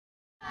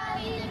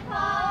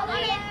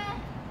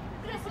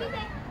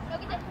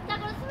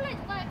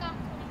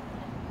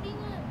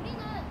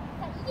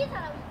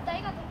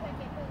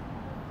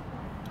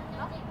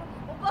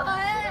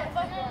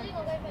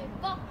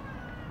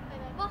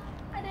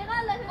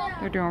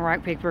They're doing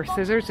rock, paper,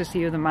 scissors to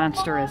see who the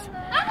monster is.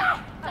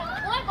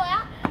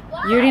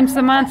 Yurim's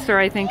the monster,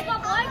 I think.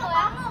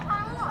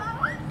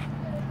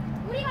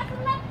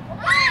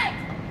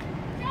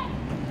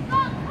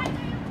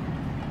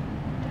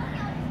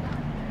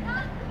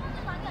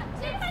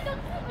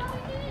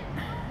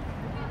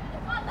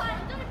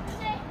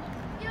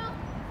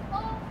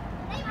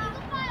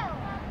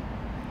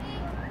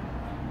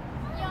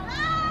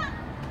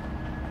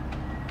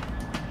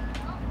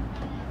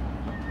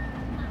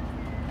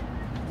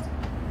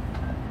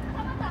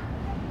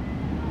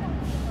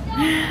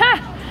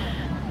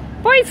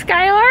 Boy,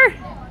 Skylar!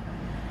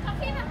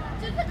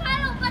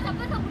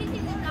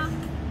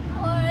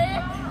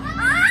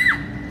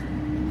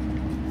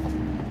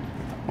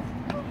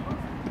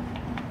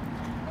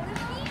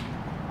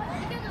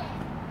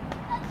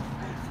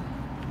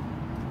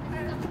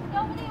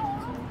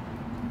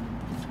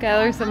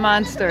 Skylar's a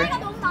monster.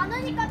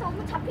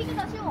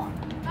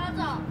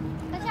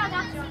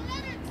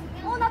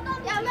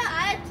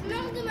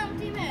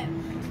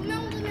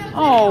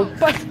 Oh,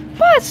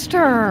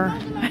 Buster!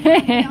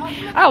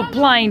 I'll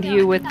blind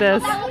you with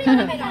this.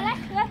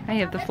 I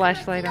have the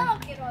flashlight on.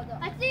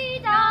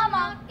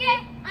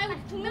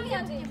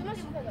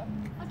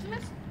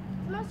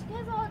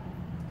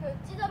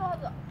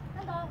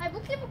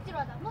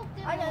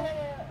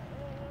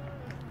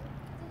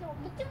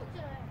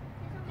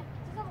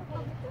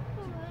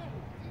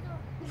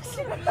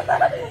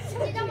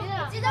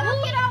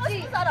 찢어먹기를 하고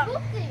싶은 사람.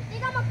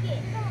 찢어먹기.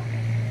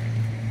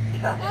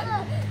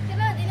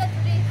 걔는 니네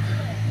둘이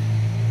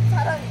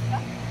잘하니까.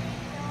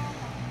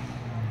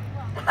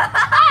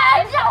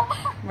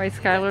 Why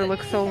Skylar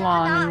looks so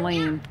long and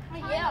lean.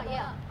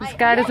 He's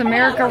got his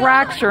America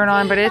Rock shirt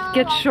on, but it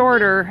gets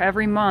shorter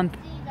every month.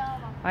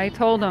 I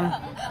told him.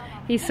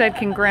 He said,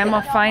 can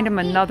Grandma find him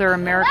another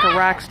America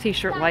Rocks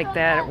t-shirt like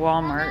that at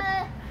Walmart?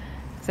 I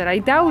said, I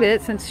doubt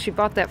it, since she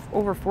bought that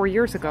over 4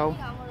 years ago.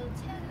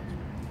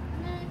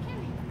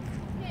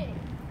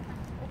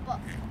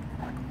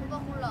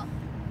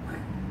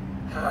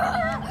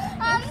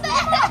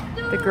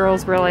 The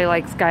girls really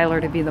like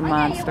Skylar to be the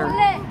monster.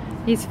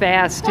 He's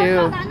fast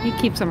too. He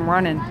keeps them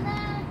running.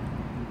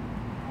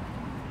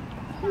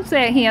 Who's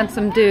that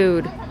handsome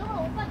dude?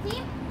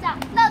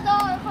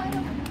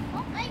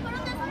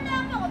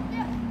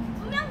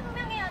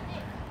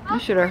 You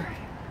should have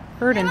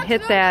heard him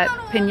hit that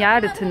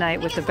piñata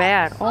tonight with the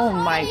bat. Oh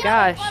my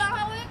gosh.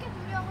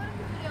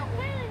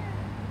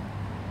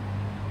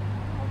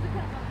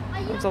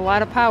 There's a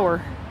lot of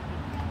power.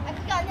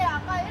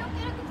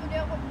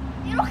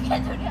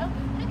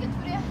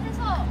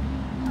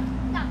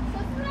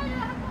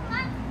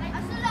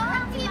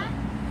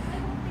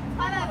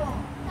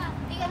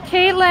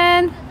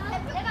 Caitlin,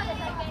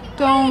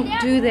 don't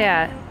do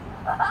that.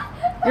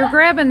 You're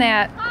grabbing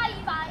that.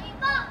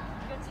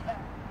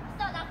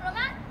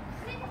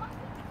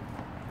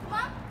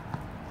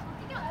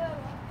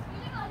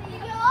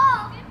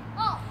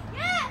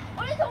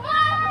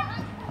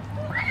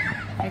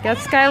 I got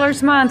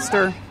Skylar's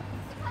monster.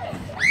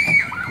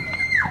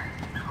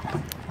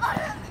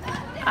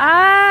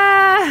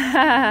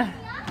 Ah!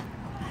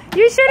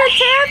 You should have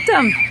tapped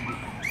him.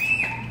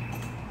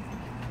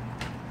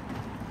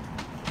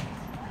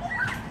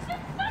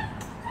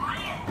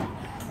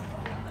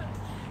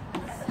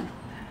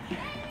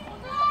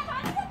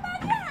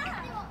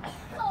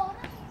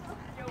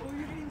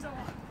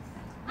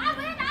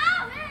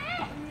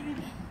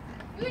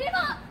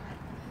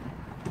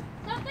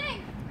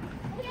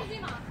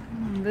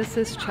 This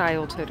is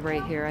childhood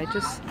right here. I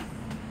just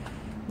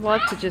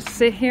love to just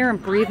sit here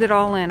and breathe it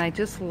all in. I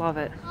just love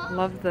it.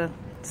 Love the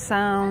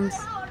sounds,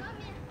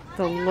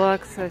 the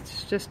looks.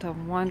 It's just a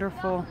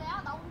wonderful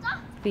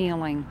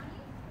feeling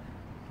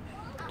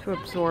to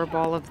absorb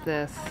all of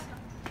this.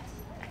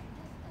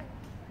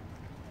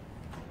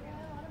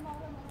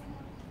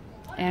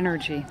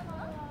 Energy.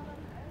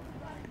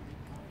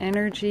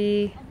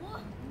 Energy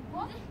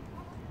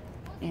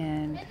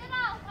and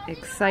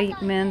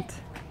excitement.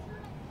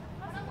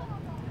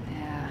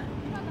 Yeah.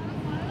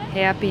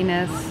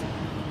 Happiness.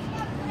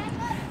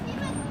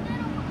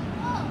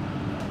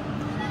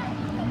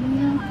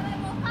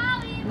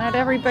 Not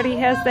everybody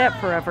has that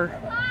forever.